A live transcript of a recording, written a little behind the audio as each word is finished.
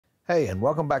Hey, and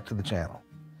welcome back to the channel.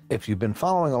 If you've been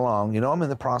following along, you know I'm in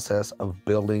the process of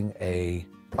building a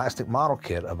plastic model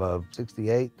kit of a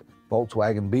 68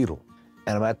 Volkswagen Beetle.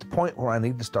 And I'm at the point where I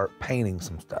need to start painting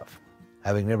some stuff.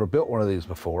 Having never built one of these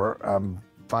before, I'm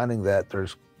finding that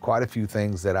there's quite a few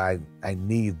things that I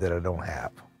need that I don't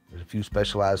have. There's a few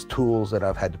specialized tools that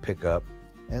I've had to pick up,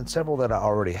 and several that I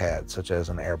already had, such as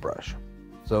an airbrush.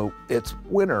 So it's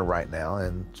winter right now,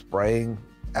 and spraying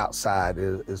outside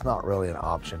is not really an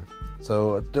option.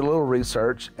 So I did a little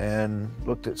research and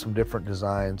looked at some different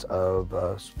designs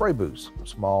of spray booths,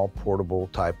 small portable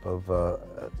type of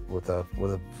with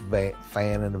a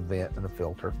fan and a vent and a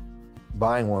filter.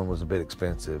 Buying one was a bit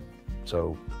expensive,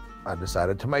 so I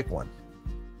decided to make one.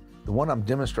 The one I'm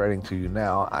demonstrating to you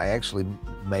now, I actually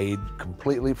made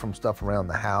completely from stuff around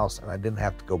the house, and I didn't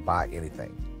have to go buy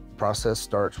anything. The process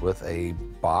starts with a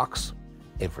box.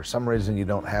 If for some reason you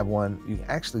don't have one, you can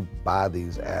actually buy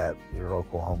these at your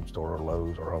local home store or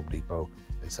Lowe's or Home Depot.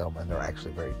 They sell them and they're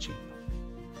actually very cheap.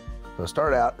 So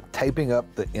start out taping up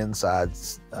the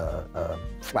insides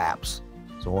flaps.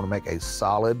 So I want to make a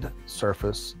solid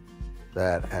surface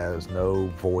that has no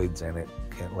voids in it,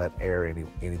 can't let air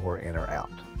anywhere in or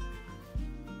out.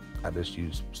 I just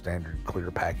used standard clear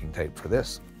packing tape for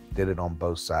this. Did it on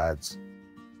both sides,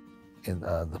 in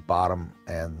the bottom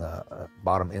and the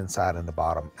bottom inside and the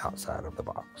bottom outside of the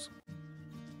box.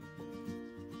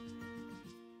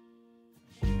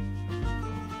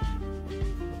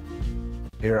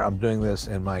 Here I'm doing this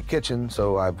in my kitchen,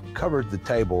 so I've covered the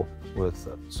table with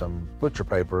some butcher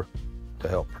paper to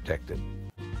help protect it.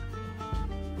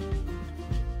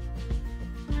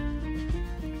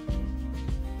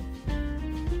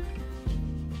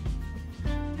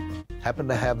 Happen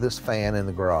to have this fan in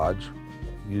the garage.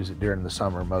 Use it during the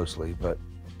summer mostly, but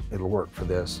it'll work for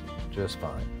this just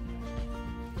fine.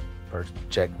 First,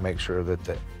 make sure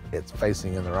that it's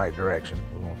facing in the right direction.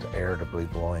 We want the air to be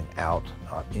blowing out,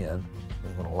 not in.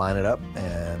 We're going to line it up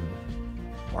and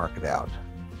mark it out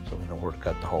so we know where to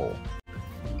cut the hole.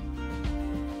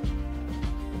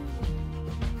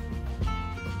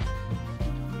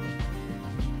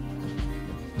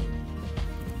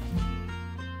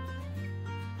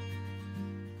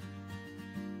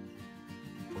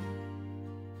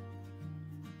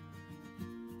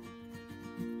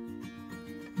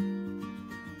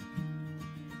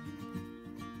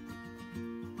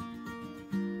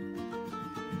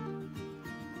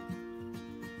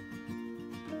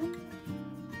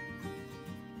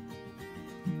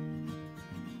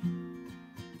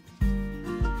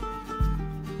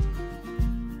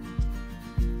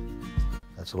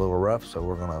 It's a little rough, so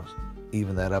we're going to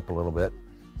even that up a little bit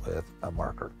with a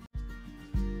marker.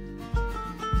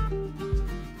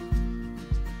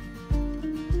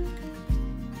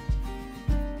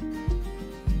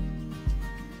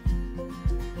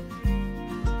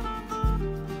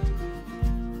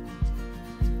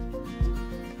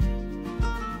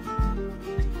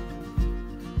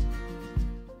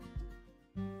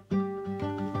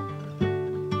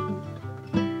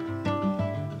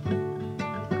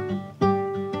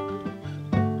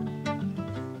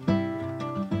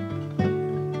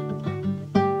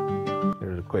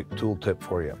 Quick tool tip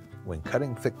for you. When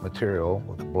cutting thick material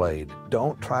with a blade,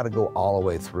 don't try to go all the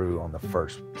way through on the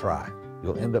first try.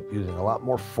 You'll end up using a lot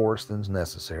more force than's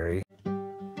necessary.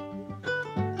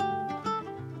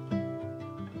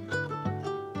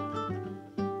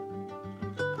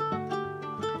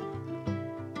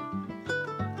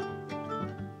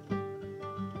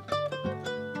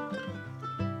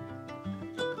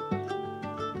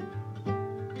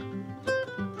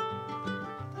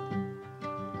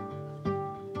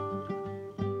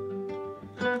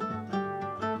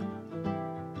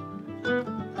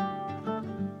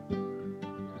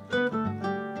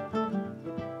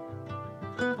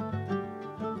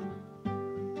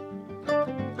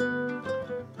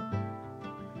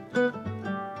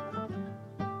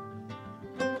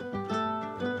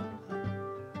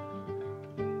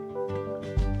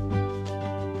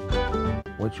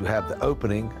 Once you have the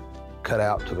opening cut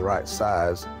out to the right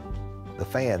size, the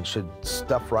fan should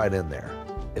stuff right in there.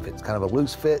 If it's kind of a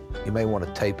loose fit, you may want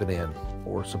to tape it in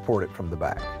or support it from the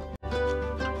back.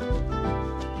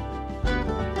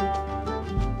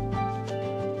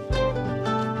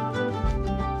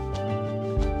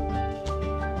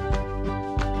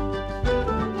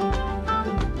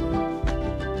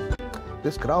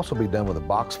 This could also be done with a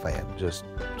box fan, just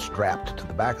strapped to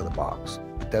the back of the box.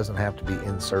 It doesn't have to be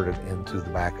inserted into the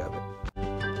back of it.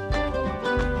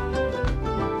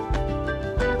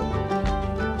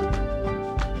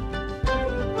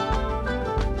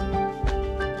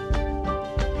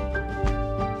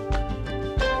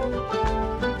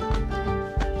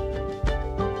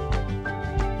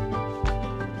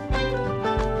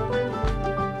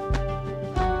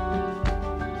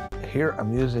 Here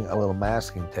I'm using a little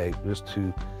masking tape just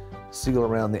to seal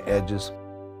around the edges.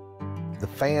 The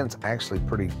fan's actually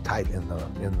pretty tight in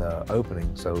the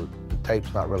opening, so the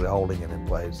tape's not really holding it in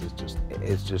place.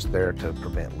 It's just there to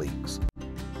prevent leaks.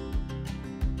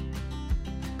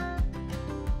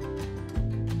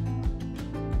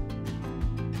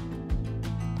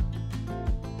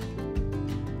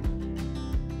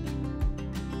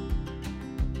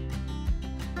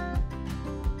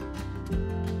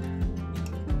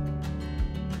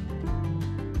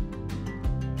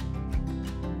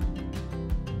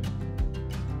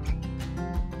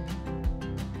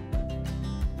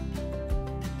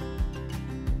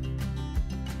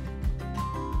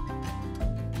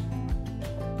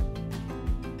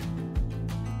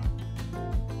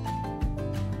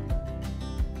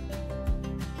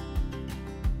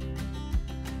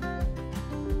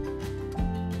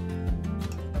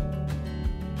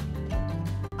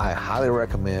 I highly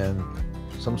recommend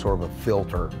some sort of a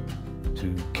filter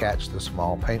to catch the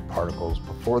small paint particles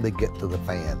before they get to the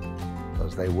fan,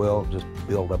 because they will just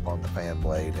build up on the fan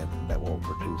blade and that will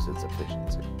reduce its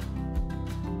efficiency.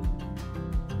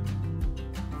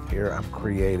 Here I'm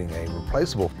creating a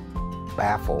replaceable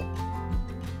baffle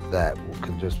that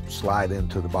can just slide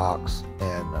into the box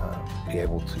and be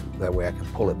able to, that way I can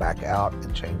pull it back out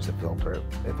and change the filter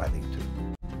if I need to.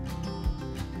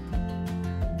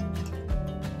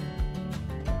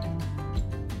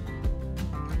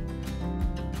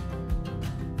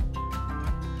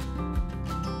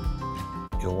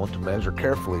 You'll want to measure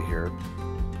carefully here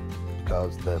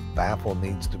because the baffle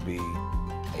needs to be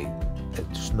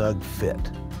a snug fit.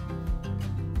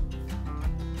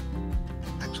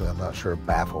 Actually, I'm not sure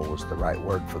baffle was the right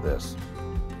word for this.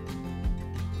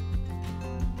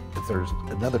 If there's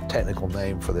another technical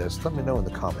name for this, let me know in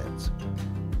the comments.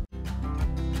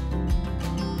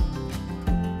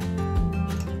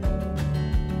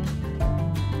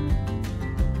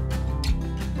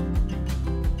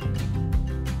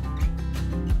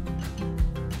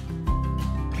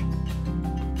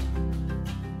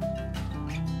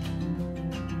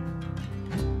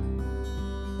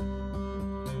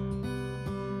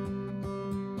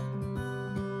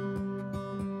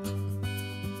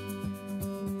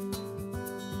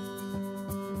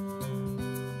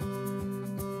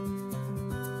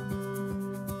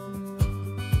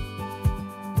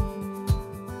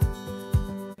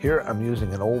 Here I'm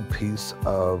using an old piece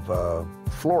of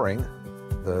flooring,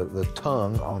 the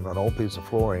tongue on an old piece of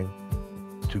flooring,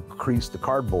 to crease the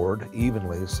cardboard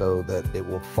evenly so that it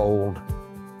will fold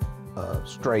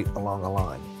straight along a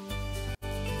line.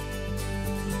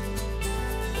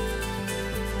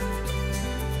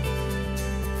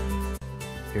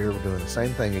 Here we're doing the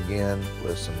same thing again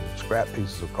with some scrap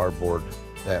pieces of cardboard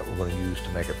that we're going to use to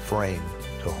make a frame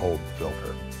to hold the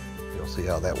filter. You'll see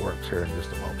how that works here in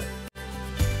just a moment.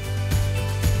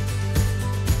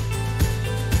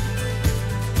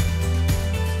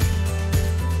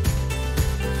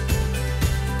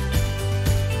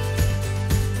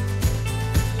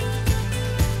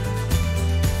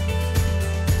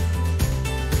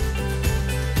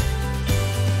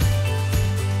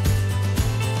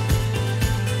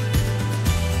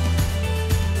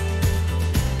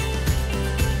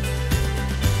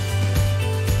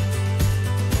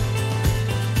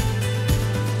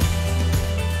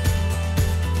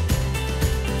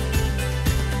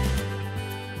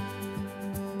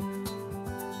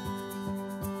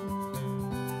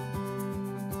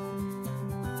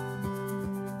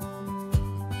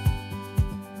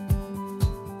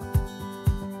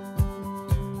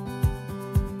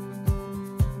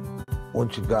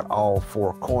 Once you've got all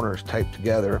four corners taped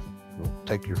together, you'll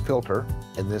take your filter.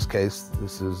 In this case,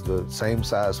 this is the same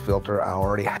size filter I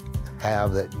already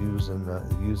have that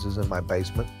uses in my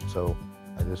basement. So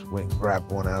I just went and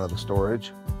grabbed one out of the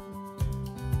storage.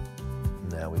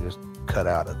 Now we just cut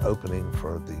out an opening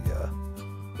for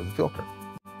the filter.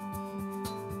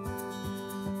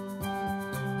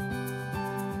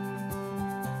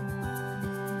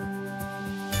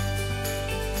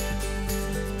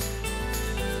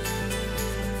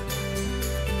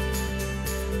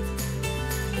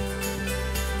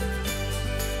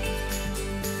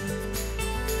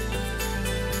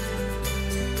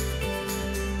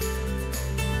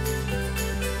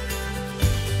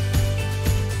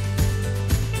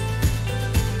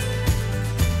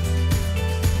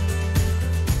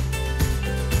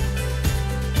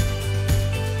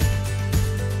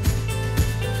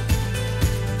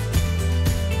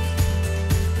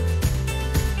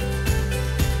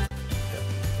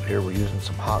 Here we're using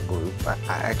some hot glue. I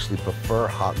actually prefer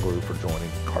hot glue for joining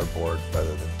cardboard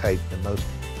rather than tape in most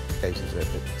cases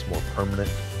if it's more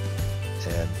permanent.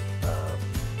 And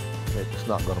It's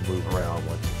not going to move around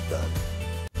once it's done.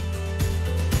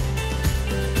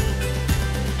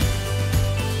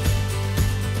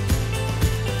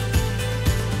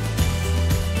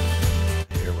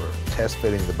 Here we're test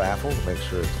fitting the baffle to make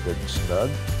sure it's good and snug,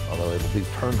 although it will be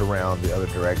turned around the other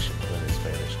direction when it's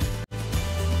finished.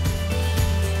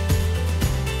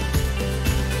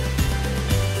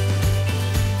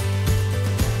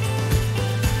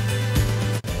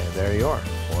 And there you are,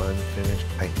 one finished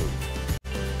paint booth.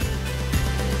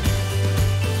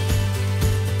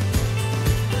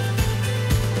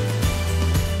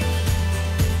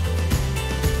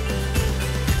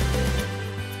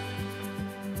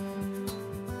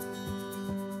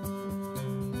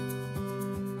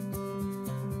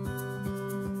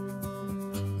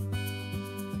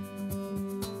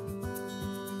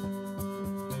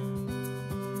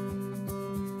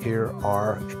 Here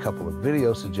are a couple of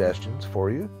video suggestions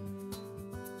for you.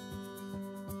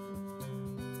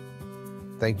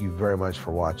 Thank you very much for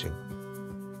watching.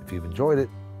 If you've enjoyed it,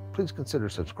 please consider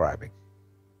subscribing.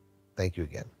 Thank you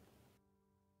again.